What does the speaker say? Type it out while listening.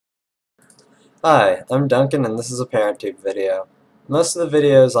Hi, I'm Duncan and this is a ParentTube video. Most of the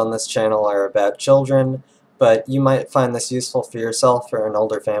videos on this channel are about children, but you might find this useful for yourself or an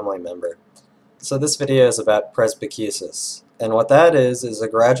older family member. So this video is about presbycusis, and what that is a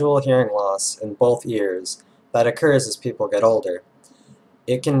gradual hearing loss in both ears that occurs as people get older.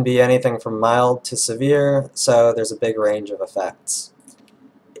 It can be anything from mild to severe, so there's a big range of effects.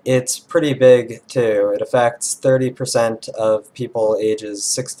 It's pretty big too. It affects 30% of people ages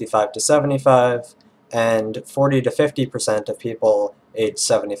 65 to 75 and 40 to 50% of people age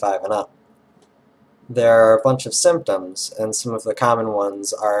 75 and up. There are a bunch of symptoms, and some of the common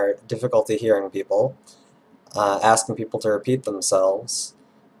ones are difficulty hearing people, asking people to repeat themselves,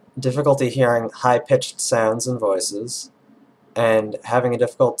 difficulty hearing high-pitched sounds and voices, and having a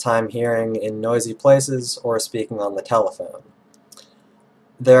difficult time hearing in noisy places or speaking on the telephone.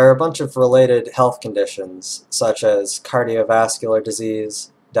 There are a bunch of related health conditions, such as cardiovascular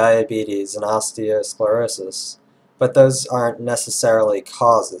disease, diabetes, and osteosclerosis, but those aren't necessarily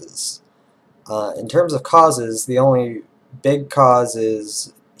causes. In terms of causes, the only big cause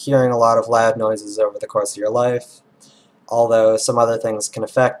is hearing a lot of loud noises over the course of your life, although some other things can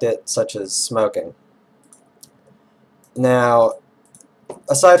affect it, such as smoking. Now,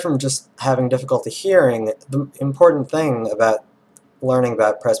 aside from just having difficulty hearing, the important thing about learning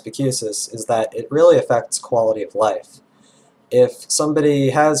about presbycusis is that it really affects quality of life. If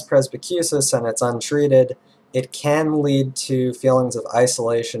somebody has presbycusis and it's untreated, it can lead to feelings of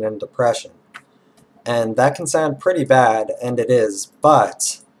isolation and depression. And that can sound pretty bad, and it is,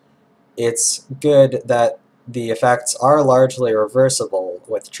 but it's good that the effects are largely reversible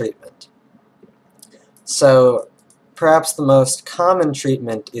with treatment. So perhaps the most common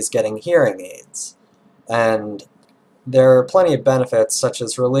treatment is getting hearing aids, and there are plenty of benefits, such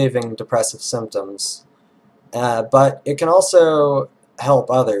as relieving depressive symptoms, but it can also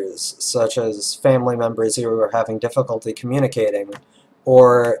help others, such as family members who are having difficulty communicating,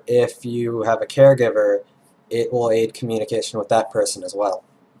 or if you have a caregiver, it will aid communication with that person as well.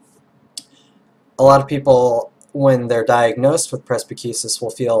 A lot of people, when they're diagnosed with presbycusis, will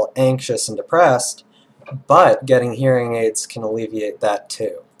feel anxious and depressed, but getting hearing aids can alleviate that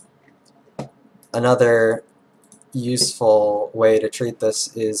too. Another useful way to treat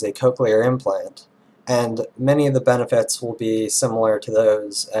this is a cochlear implant, and many of the benefits will be similar to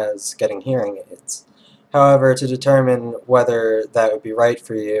those as getting hearing aids. However, to determine whether that would be right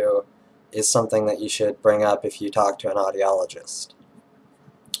for you is something that you should bring up if you talk to an audiologist.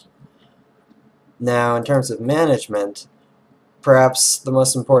 Now, in terms of management, perhaps the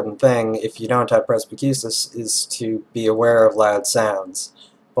most important thing if you don't have presbycusis is to be aware of loud sounds,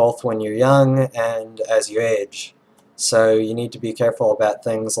 both when you're young and as you age. So you need to be careful about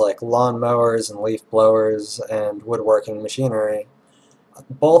things like lawn mowers and leaf blowers and woodworking machinery,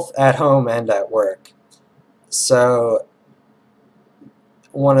 both at home and at work. So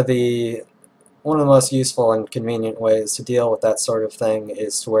one of the most useful and convenient ways to deal with that sort of thing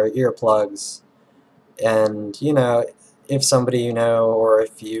is to wear earplugs. And, if somebody you know, or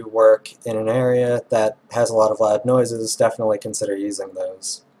if you work in an area that has a lot of loud noises, definitely consider using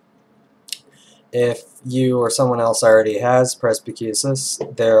those. If you or someone else already has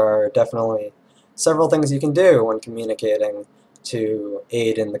presbycusis, there are definitely several things you can do when communicating to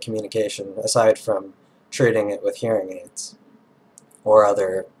aid in the communication, aside from treating it with hearing aids or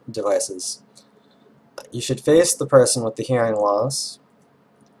other devices. You should face the person with the hearing loss.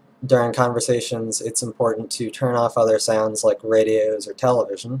 During conversations, it's important to turn off other sounds like radios or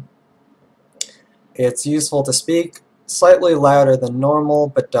television. It's useful to speak slightly louder than normal,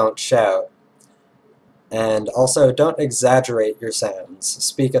 but don't shout. And also, don't exaggerate your sounds.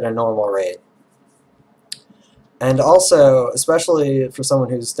 Speak at a normal rate. And also, especially for someone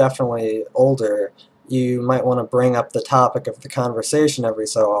who's definitely older, you might want to bring up the topic of the conversation every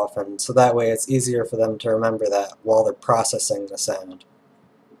so often, so that way it's easier for them to remember that while they're processing the sound.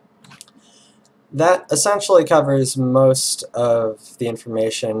 That essentially covers most of the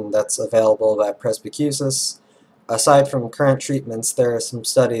information that's available about presbycusis. Aside from current treatments, there are some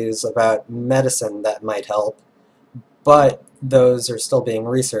studies about medicine that might help, but those are still being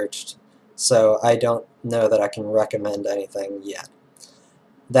researched, so I don't know that I can recommend anything yet.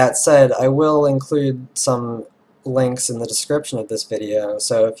 That said, I will include some links in the description of this video,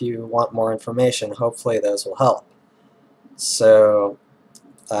 so if you want more information, hopefully those will help. So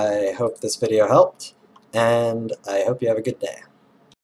I hope this video helped, and I hope you have a good day.